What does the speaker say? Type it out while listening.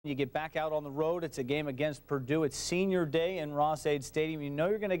You get back out on the road. It's a game against Purdue. It's senior day in Ross-Ade Stadium. You know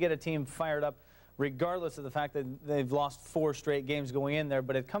you're going to get a team fired up regardless of the fact that they've lost 4 straight games going in there.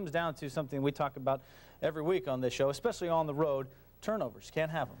 But it comes down to something we talk about every week on this show, especially on the road. Turnovers.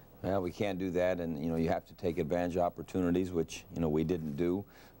 Can't have them. Well, we can't do that, and you have to take advantage of opportunities, which we didn't do.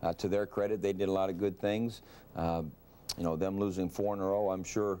 To their credit, they did a lot of good things. Them losing 4 in a row, I'm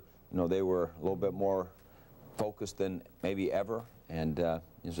sure they were a little bit more focused than maybe ever, and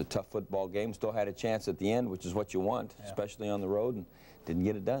it was a tough football game. Still had a chance at the end, which is what you want, especially on the road, and didn't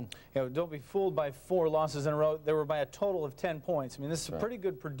get it done. Don't be fooled by 4 losses in a row. They were by a total of 10 points. I mean, this is a pretty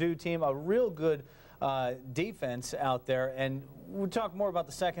good Purdue team, a real good defense out there, and we'll talk more about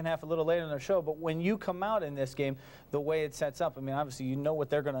the second half a little later in the show. But when you come out in this game, the way it sets up, I mean, obviously you know what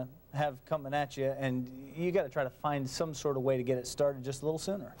they're going to have coming at you, and you got to try to find some sort of way to get it started just a little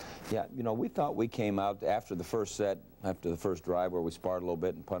sooner. Yeah, we thought we came out after the first set, after the first drive where we sparred a little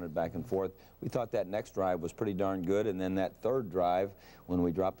bit and punted back and forth. We thought that next drive was pretty darn good, and then that third drive when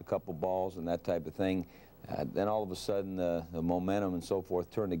we dropped a couple balls and that type of thing, then all of a sudden the momentum and so forth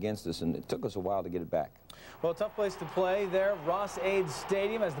turned against us, and it took us a while to get it back. Well, tough place to play there, Ross-Ade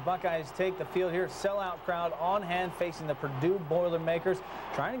Stadium, as the Buckeyes take the field here. Sellout crowd on hand facing the Purdue Boilermakers,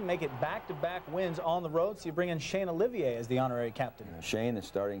 trying to make it back-to-back wins on the road. So you bring in Shane Olivier as the honorary captain. Shane is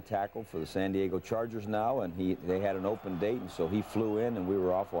starting tackle for the San Diego Chargers now, and they had an open date, and so he flew in, and we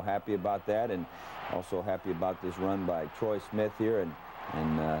were awful happy about that, and also happy about this run by Troy Smith here,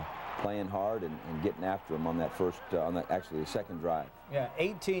 and playing hard and getting after him on that actually the second drive. Yeah,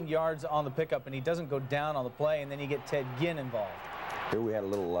 18 yards on the pickup, and he doesn't go down on the play, and then you get Ted Ginn involved. Here we had a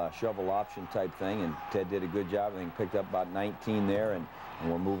little shovel option type thing, and Ted did a good job. I think picked up about 19 there, and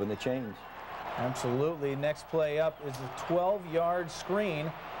we're moving the chains. Absolutely. Next play up is a 12-yard screen,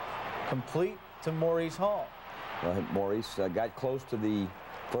 complete to Maurice Hall. Well, Maurice got close to the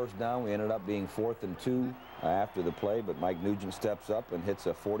first down. We ended up being 4th and 2 after the play, but Mike Nugent steps up and hits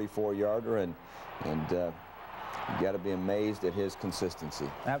a 44-yarder, and you got to be amazed at his consistency.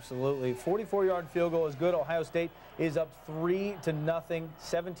 Absolutely. 44-yard field goal is good. Ohio State is up 3-0,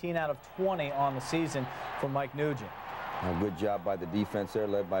 17 out of 20 on the season for Mike Nugent. A good job by the defense there,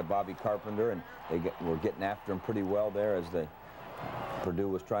 led by Bobby Carpenter, and were getting after him pretty well there as Purdue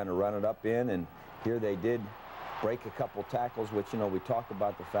was trying to run it up in, and here they did break a couple tackles, which we talk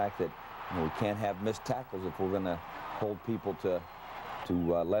about the fact that we can't have missed tackles if we're going to hold people to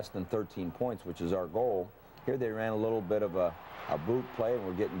less than 13 points, which is our goal. Here they ran a little bit of a boot play, and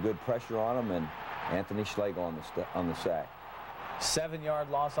we're getting good pressure on them, and Anthony Schlegel on the sack.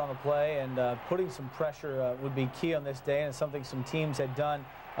 7-yard loss on the play, and putting some pressure would be key on this day, and it's something some teams had done,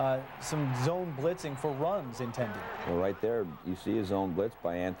 some zone blitzing for runs intended. Well, right there you see a zone blitz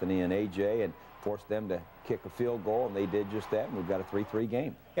by Anthony and AJ, and forced them to kick a field goal, and they did just that, and we've got a 3-3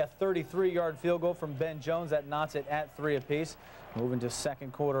 game. Yeah, 33-yard field goal from Ben Jones. That knots it at 3 apiece. Moving to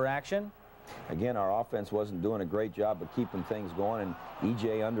second quarter action. Again, our offense wasn't doing a great job of keeping things going, and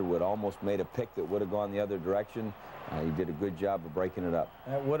E.J. Underwood almost made a pick that would have gone the other direction. He did a good job of breaking it up.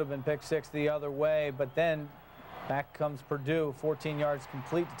 That would have been pick 6 the other way, but then back comes Purdue, 14 yards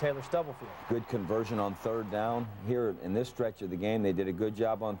complete to Taylor Stubblefield. Good conversion on 3rd down. Here in this stretch of the game, they did a good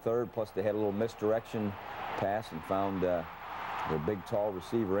job on 3rd, plus they had a little misdirection pass and found their big, tall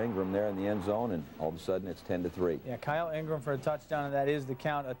receiver Ingram there in the end zone, and all of a sudden it's 10-3. Yeah, Kyle Ingram for a touchdown, and that is the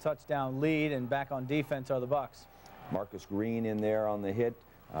count, a touchdown lead, and back on defense are the Bucks. Marcus Green in there on the hit,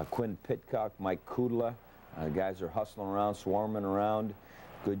 Quinn Pitcock, Mike Kudla. Guys are hustling around, swarming around.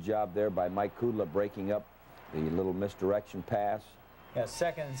 Good job there by Mike Kudla breaking up the little misdirection pass. Yeah,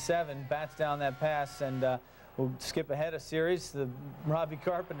 2nd and 7, bats down that pass, and we'll skip ahead a series. Robbie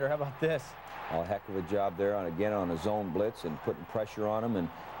Carpenter, how about this? A heck of a job there, again on a zone blitz and putting pressure on them and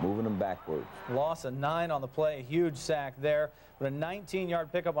moving them backwards. Loss of 9 on the play, huge sack there, but a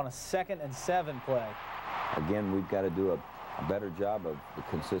 19-yard pickup on a 2nd and 7 play. Again, we've got to do a better job of the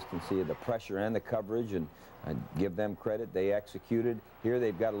consistency of the pressure and the coverage, and give them credit. They executed. Here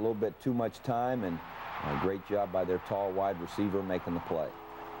they've got a little bit too much time, and a great job by their tall wide receiver making the play.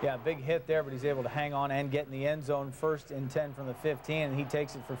 Yeah, big hit there, but he's able to hang on and get in the end zone. 1st and 10 from the 15, and he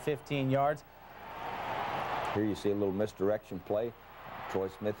takes it for 15 yards. Here you see a little misdirection play. Troy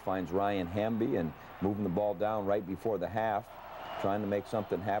Smith finds Ryan Hamby and moving the ball down right before the half, trying to make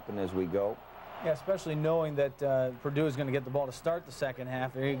something happen as we go. Yeah, especially knowing that Purdue is going to get the ball to start the second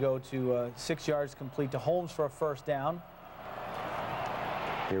half. There you go to 6 yards complete to Holmes for a 1st down.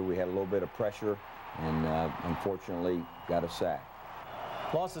 Here we had a little bit of pressure, and unfortunately got a sack.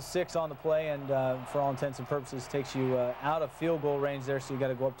 Loss of 6 on the play, and for all intents and purposes takes you out of field goal range there, so you got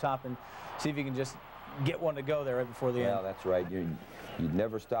to go up top and see if you can just get one to go there right before the end. Yeah, that's right. You'd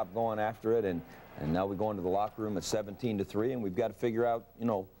never stop going after it, and now we go into the locker room at 17-3, and we've got to figure out, you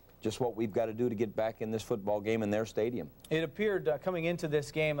know, just what we've got to do to get back in this football game in their stadium. It appeared coming into this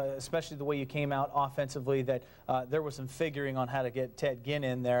game, especially the way you came out offensively, that there was some figuring on how to get Ted Ginn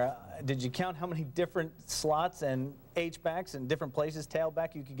in there. Did you count how many different slots and H-backs and different places,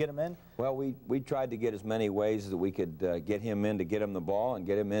 tailback, you could get him in? Well, we tried to get as many ways that we could get him in to get him the ball and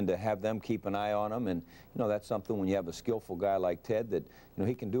get him in to have them keep an eye on him. And, you know, that's something when you have a skillful guy like Ted that, you know,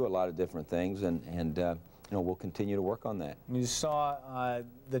 he can do a lot of different things. And you know, we'll continue to work on that. You saw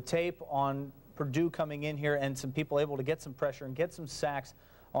the tape on Purdue coming in here and some people able to get some pressure and get some sacks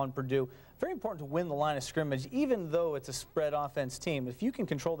on Purdue. Very important to win the line of scrimmage, even though it's a spread offense team. If you can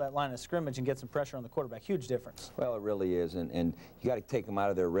control that line of scrimmage and get some pressure on the quarterback, huge difference. Well, it really is, and you got to take them out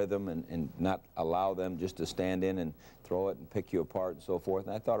of their rhythm and not allow them just to stand in and throw it and pick you apart and so forth.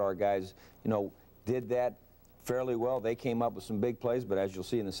 And I thought our guys, you know, did that fairly well. They came up with some big plays, but as you'll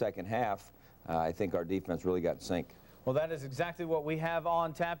see in the second half, I think our defense really got in sync. Well, that is exactly what we have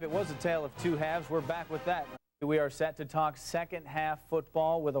on tap. It was a tale of two halves. We're back with that. We are set to talk second half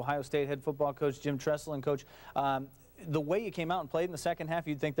football with Ohio State head football coach Jim Tressel. And Coach, the way you came out and played in the second half,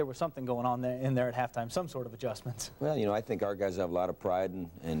 you'd think there was something going on in there at halftime, some sort of adjustments. Well, you know, I think our guys have a lot of pride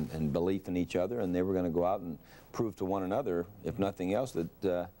and belief in each other, and they were going to go out and prove to one another, if nothing else,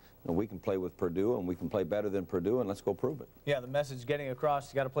 that you know, we can play with Purdue and we can play better than Purdue, and let's go prove it. Yeah, the message getting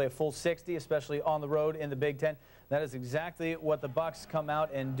across, you got to play a full 60, especially on the road in the Big Ten. That is exactly what the Bucks come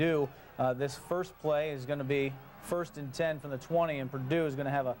out and do. This first play is going to be 1st and 10 from the 20, and Purdue is going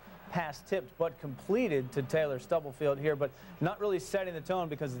to have a pass tipped but completed to Taylor Stubblefield here, but not really setting the tone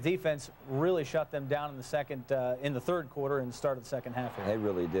because the defense really shut them down in the third quarter and the start of the second half here. They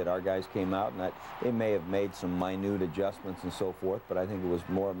really did. Our guys came out, and they may have made some minute adjustments and so forth, but I think it was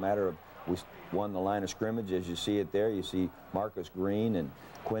more a matter of we won the line of scrimmage. As you see it there, you see Marcus Green and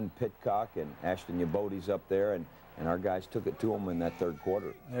Quinn Pitcock and Ashton Yabote's up there, and our guys took it to them in that third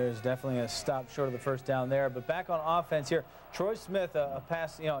quarter. There's definitely a stop short of the first down there. But back on offense here, Troy Smith, a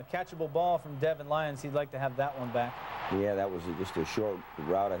pass, you know, a catchable ball from Devin Lyons. He'd like to have that one back. Yeah, that was just a short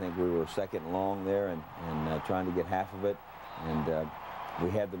route. I think we were second and long there and trying to get half of it. And we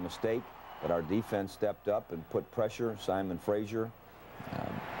had the mistake, but our defense stepped up and put pressure. Simon Frazier,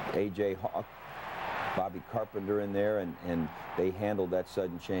 A.J. Hawk, Bobby Carpenter in there, and they handled that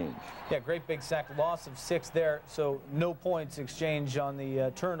sudden change. Yeah, great big sack, loss of 6 there, so no points exchanged on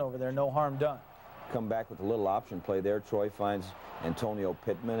the turnover there, no harm done. Come back with a little option play there. Troy finds Antonio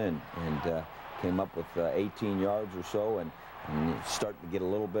Pittman and came up with 18 yards or so, and start to get a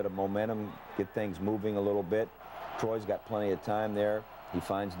little bit of momentum, get things moving a little bit. Troy's got plenty of time there. He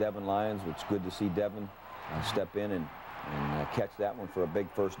finds Devin Lyons, which is good to see Devin step in and catch that one for a big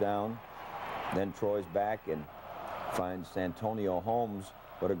first down. Then Troy's back and finds Santonio Holmes.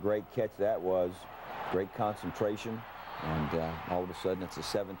 What a great catch that was. Great concentration. And all of a sudden it's a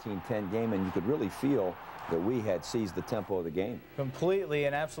 17-10 game, and you could really feel that we had seized the tempo of the game. Completely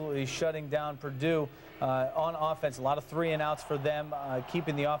and absolutely shutting down Purdue on offense. A lot of 3-and-outs for them,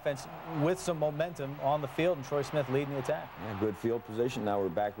 keeping the offense with some momentum on the field, and Troy Smith leading the attack. Yeah, good field position. Now we're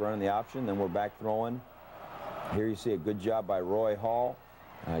back running the option, then we're back throwing. Here you see a good job by Roy Hall.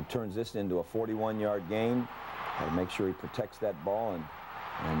 He turns this into a 41-yard gain. Make sure he protects that ball,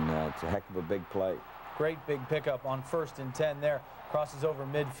 and it's a heck of a big play. Great big pickup on 1st and 10 there. Crosses over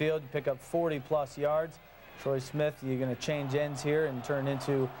midfield, you pick up 40-plus yards. Troy Smith, you're going to change ends here and turn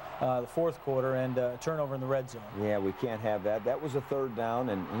into the fourth quarter and turnover in the red zone. Yeah, we can't have that. That was a third down,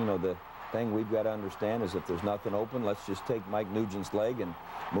 and you know the thing we've got to understand is if there's nothing open, let's just take Mike Nugent's leg and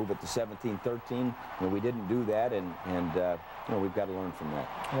move it to 17-13. And we didn't do that, and you know, we've got to learn from that.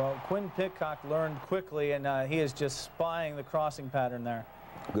 Well, Quinn Pitcock learned quickly, and he is just spying the crossing pattern there.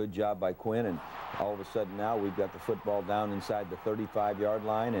 Good job by Quinn, and all of a sudden now we've got the football down inside the 35-yard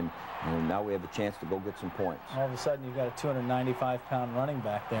line, and now we have a chance to go get some points. All of a sudden you've got a 295-pound running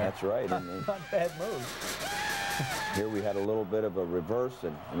back there. That's right. Not bad move. Here we had a little bit of a reverse,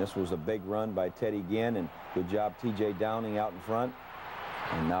 and this was a big run by Teddy Ginn, and good job T.J. Downing out in front.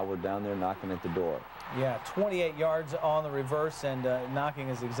 And now we're down there knocking at the door. Yeah, 28 yards on the reverse, and knocking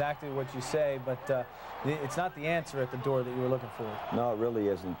is exactly what you say, but it's not the answer at the door that you were looking for. No, it really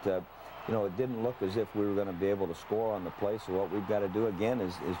isn't. You know, it didn't look as if we were going to be able to score on the play, so what we've got to do again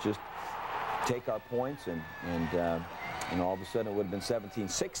is just take our points, and all of a sudden it would have been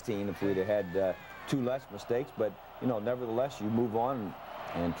 17-16 if we'd have had 2 less mistakes, but you know, nevertheless, you move on,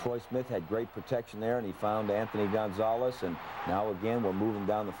 and Troy Smith had great protection there, and he found Anthony Gonzalez, and now again we're moving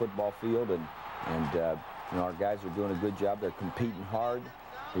down the football field, and you know, our guys are doing a good job. They're competing hard,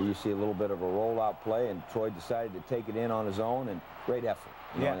 here you see a little bit of a rollout play, and Troy decided to take it in on his own, and great effort.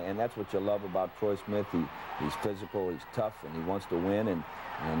 You know, and that's what you love about Troy Smith. He's physical, he's tough, and he wants to win.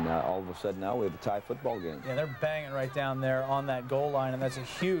 And all of a sudden now we have a tie football game. Yeah, they're banging right down there on that goal line, and that's a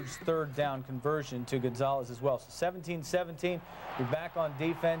huge third down conversion to Gonzalez as well. So 17-17, you're back on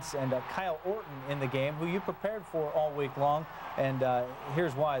defense, and Kyle Orton in the game, who you prepared for all week long, and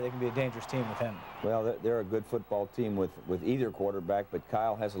here's why they can be a dangerous team with him. Well, they're a good football team with either quarterback, but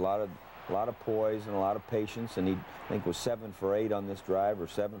Kyle has a lot of poise and a lot of patience, and he, I think, was 7 for 8 on this drive, or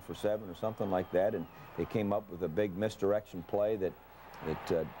 7 for 7 or something like that, and they came up with a big misdirection play that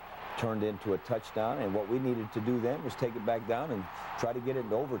turned into a touchdown. And what we needed to do then was take it back down and try to get it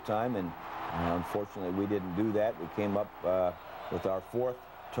into overtime, and unfortunately we didn't do that. We came up with our 4th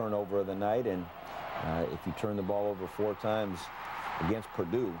turnover of the night, and if you turn the ball over 4 times against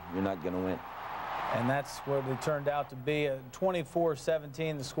Purdue, you're not going to win. And that's what it turned out to be,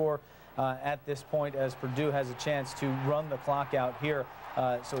 24-17 the score at this point, as Purdue has a chance to run the clock out here.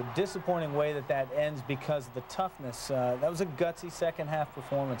 So a disappointing way that ends because of the toughness. That was a gutsy second half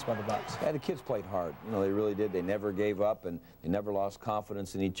performance by the Bucks. Yeah, the kids played hard. You know, they really did. They never gave up, and they never lost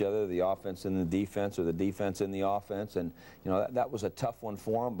confidence in each other, the offense in the defense, or the defense in the offense. And, you know, that was a tough one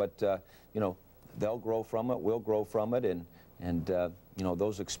for them, but, you know, they'll grow from it, we'll grow from it, and you know,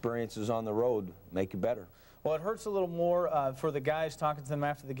 those experiences on the road make you better. Well, it hurts a little more for the guys talking to them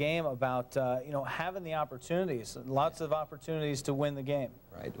after the game about, you know, having the opportunities, lots of opportunities to win the game.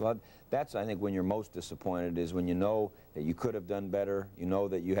 Right. Well, that's, I think, when you're most disappointed, is when you know that you could have done better, you know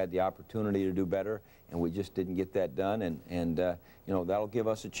that you had the opportunity to do better, and we just didn't get that done. And you know, that'll give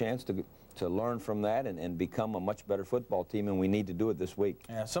us a chance to learn from that and become a much better football team, and we need to do it this week.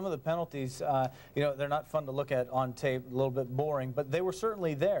 Yeah, some of the penalties, you know, they're not fun to look at on tape, a little bit boring, but they were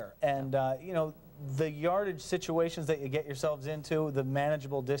certainly there. And, you know, the yardage situations that you get yourselves into, the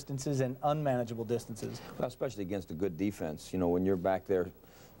manageable distances and unmanageable distances. Well, especially against a good defense. You know, when you're back there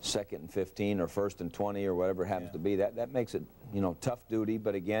 2nd and 15 or 1st and 20 or whatever it happens to be, that makes it, you know, tough duty.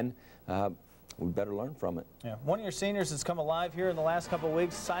 But again, we better learn from it. Yeah. One of your seniors has come alive here in the last couple of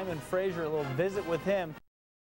weeks. Simon Frazier, a little visit with him.